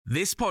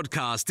This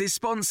podcast is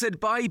sponsored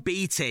by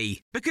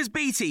BT, because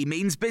BT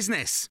means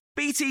business.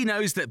 BT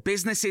knows that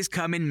businesses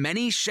come in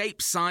many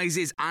shapes,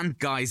 sizes and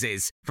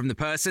guises, from the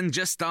person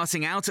just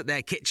starting out at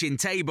their kitchen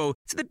table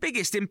to the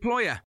biggest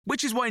employer,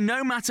 which is why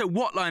no matter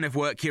what line of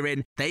work you're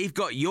in, they've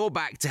got your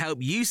back to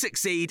help you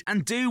succeed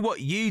and do what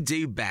you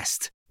do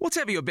best.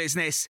 Whatever your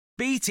business,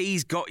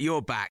 BT's got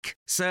your back.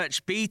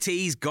 Search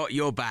BT's got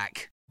your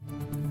back.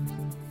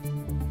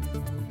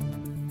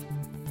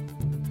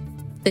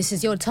 This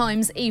is your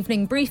Times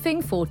evening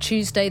briefing for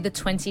Tuesday the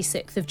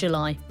 26th of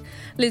July.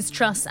 Liz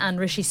Truss and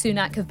Rishi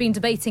Sunak have been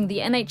debating the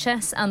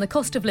NHS and the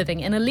cost of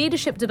living in a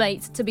leadership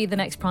debate to be the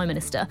next Prime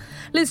Minister.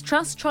 Liz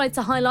Truss tried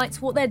to highlight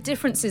what their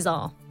differences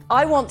are.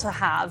 I want to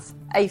have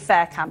a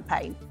fair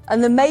campaign,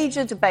 and the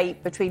major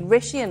debate between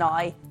Rishi and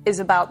I is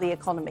about the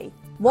economy.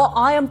 What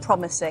I am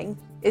promising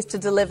is to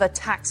deliver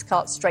tax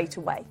cuts straight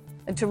away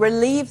and to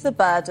relieve the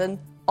burden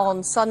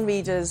on Sun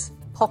readers'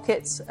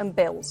 pockets and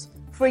bills.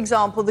 For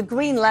example, the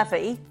Green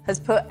Levy has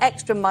put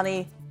extra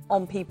money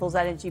on people's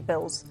energy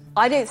bills.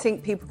 I don't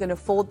think people can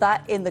afford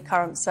that in the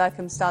current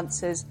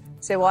circumstances,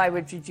 so I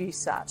would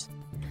reduce that.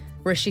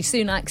 Rishi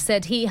Sunak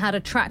said he had a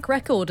track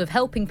record of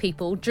helping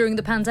people during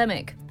the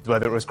pandemic.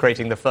 Whether it was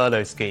creating the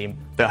furlough scheme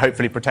that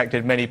hopefully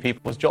protected many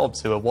people's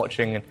jobs who are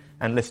watching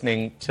and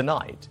listening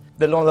tonight.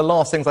 One of the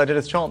last things I did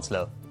as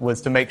Chancellor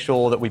was to make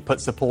sure that we put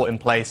support in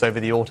place over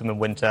the autumn and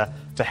winter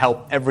to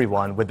help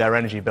everyone with their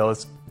energy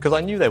bills, because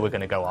I knew they were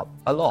going to go up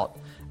a lot.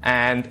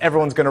 And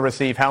everyone's going to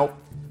receive help,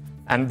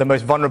 and the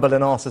most vulnerable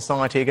in our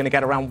society are going to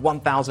get around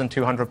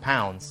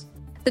 £1,200.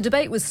 The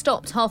debate was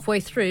stopped halfway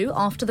through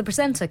after the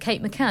presenter,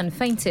 Kate McCann,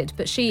 fainted,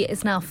 but she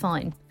is now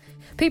fine.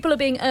 People are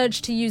being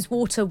urged to use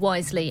water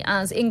wisely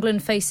as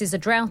England faces a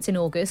drought in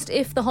August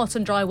if the hot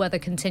and dry weather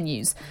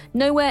continues.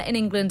 Nowhere in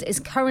England is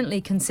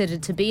currently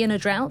considered to be in a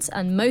drought,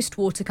 and most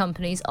water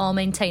companies are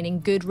maintaining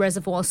good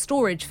reservoir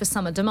storage for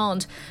summer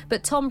demand.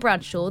 But Tom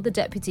Bradshaw, the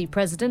Deputy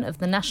President of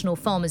the National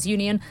Farmers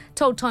Union,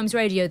 told Times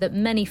Radio that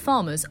many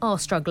farmers are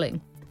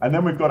struggling. And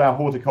then we've got our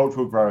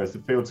horticultural growers, the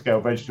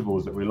field-scale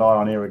vegetables that rely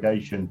on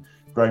irrigation,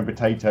 growing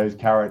potatoes,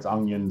 carrots,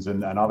 onions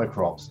and other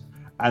crops.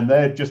 And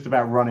they're just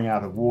about running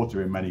out of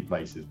water in many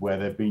places where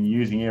they've been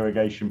using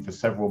irrigation for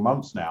several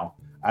months now.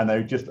 And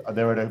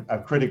they're at a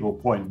critical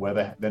point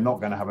where they're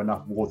not going to have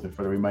enough water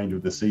for the remainder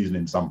of the season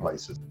in some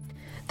places.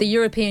 The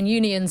European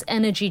Union's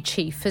energy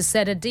chief has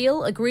said a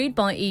deal agreed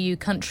by EU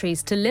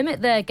countries to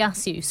limit their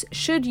gas use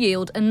should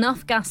yield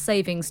enough gas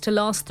savings to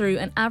last through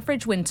an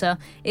average winter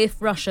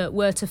if Russia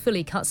were to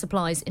fully cut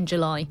supplies in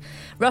July.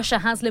 Russia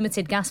has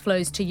limited gas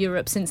flows to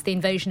Europe since the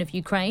invasion of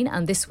Ukraine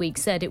and this week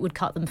said it would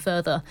cut them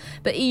further.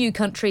 But EU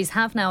countries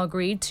have now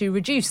agreed to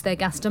reduce their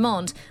gas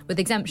demand, with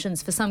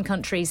exemptions for some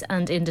countries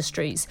and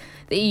industries.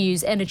 The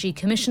EU's Energy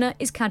Commissioner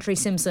is Kadri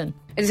Simpson.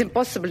 It is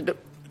impossible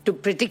to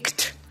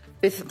predict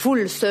with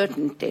full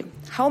certainty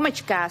how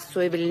much gas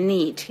we will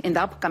need in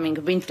the upcoming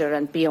winter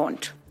and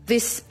beyond.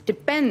 This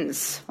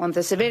depends on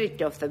the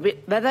severity of the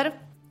weather,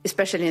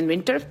 especially in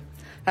winter,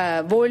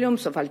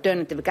 volumes of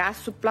alternative gas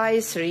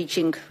supplies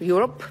reaching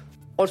Europe,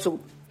 also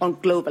on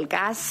global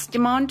gas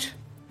demand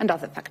and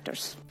other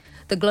factors.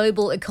 The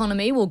global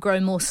economy will grow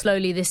more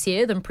slowly this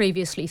year than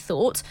previously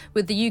thought,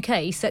 with the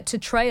UK set to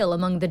trail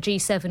among the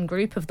G7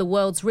 group of the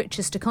world's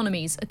richest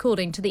economies,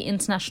 according to the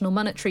International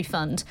Monetary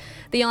Fund.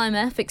 The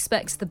IMF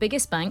expects the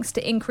biggest banks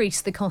to increase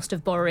the cost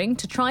of borrowing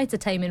to try to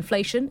tame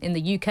inflation in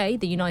the UK,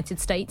 the United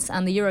States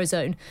and the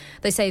Eurozone.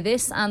 They say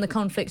this and the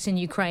conflict in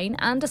Ukraine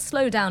and a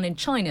slowdown in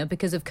China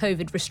because of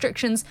COVID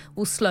restrictions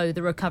will slow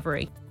the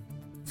recovery.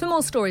 For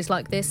more stories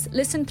like this,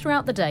 listen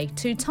throughout the day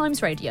to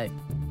Times Radio.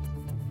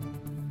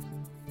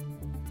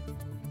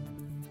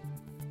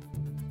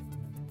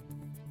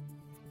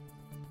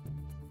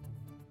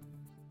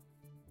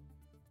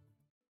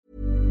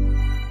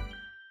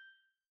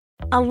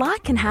 A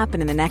lot can happen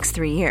in the next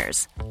 3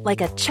 years.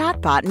 Like a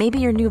chatbot may be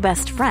your new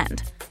best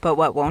friend. But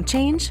what won't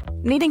change?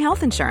 Needing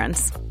health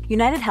insurance.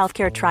 United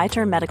Healthcare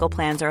Tri-Term Medical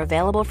Plans are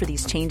available for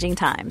these changing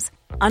times.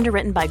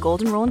 Underwritten by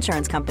Golden Rule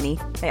Insurance Company,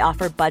 they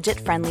offer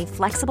budget-friendly,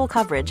 flexible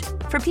coverage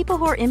for people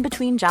who are in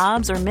between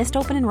jobs or missed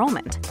open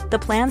enrollment. The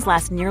plans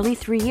last nearly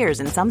 3 years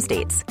in some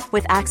states,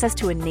 with access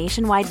to a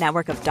nationwide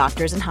network of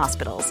doctors and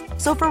hospitals.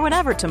 So for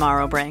whatever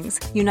tomorrow brings,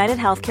 United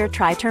Healthcare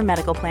Tri-Term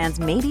Medical Plans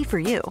may be for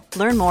you.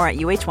 Learn more at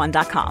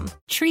uh1.com.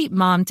 Treat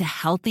mom to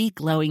healthy,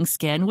 glowing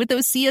skin with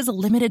Osea's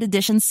limited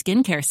edition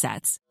skincare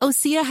sets.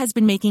 Osea has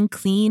been making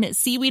clean,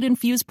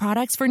 seaweed-infused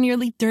products for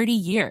nearly 30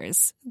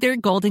 years. Their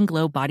Golden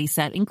Glow body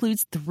set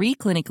includes 3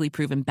 clinically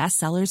proven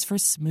bestsellers for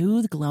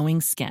smooth,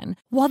 glowing skin,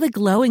 while the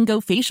Glow and Go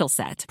facial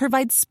set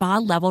provides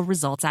spa-level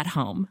results at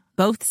home.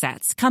 Both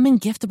sets come in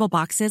giftable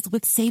boxes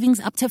with savings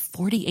up to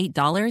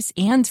 $48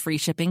 and free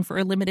shipping for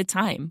a limited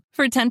time.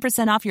 For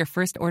 10% off your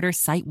first order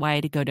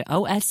site-wide, go to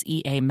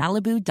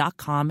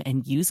OSEAMalibu.com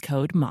and use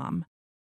code MOM.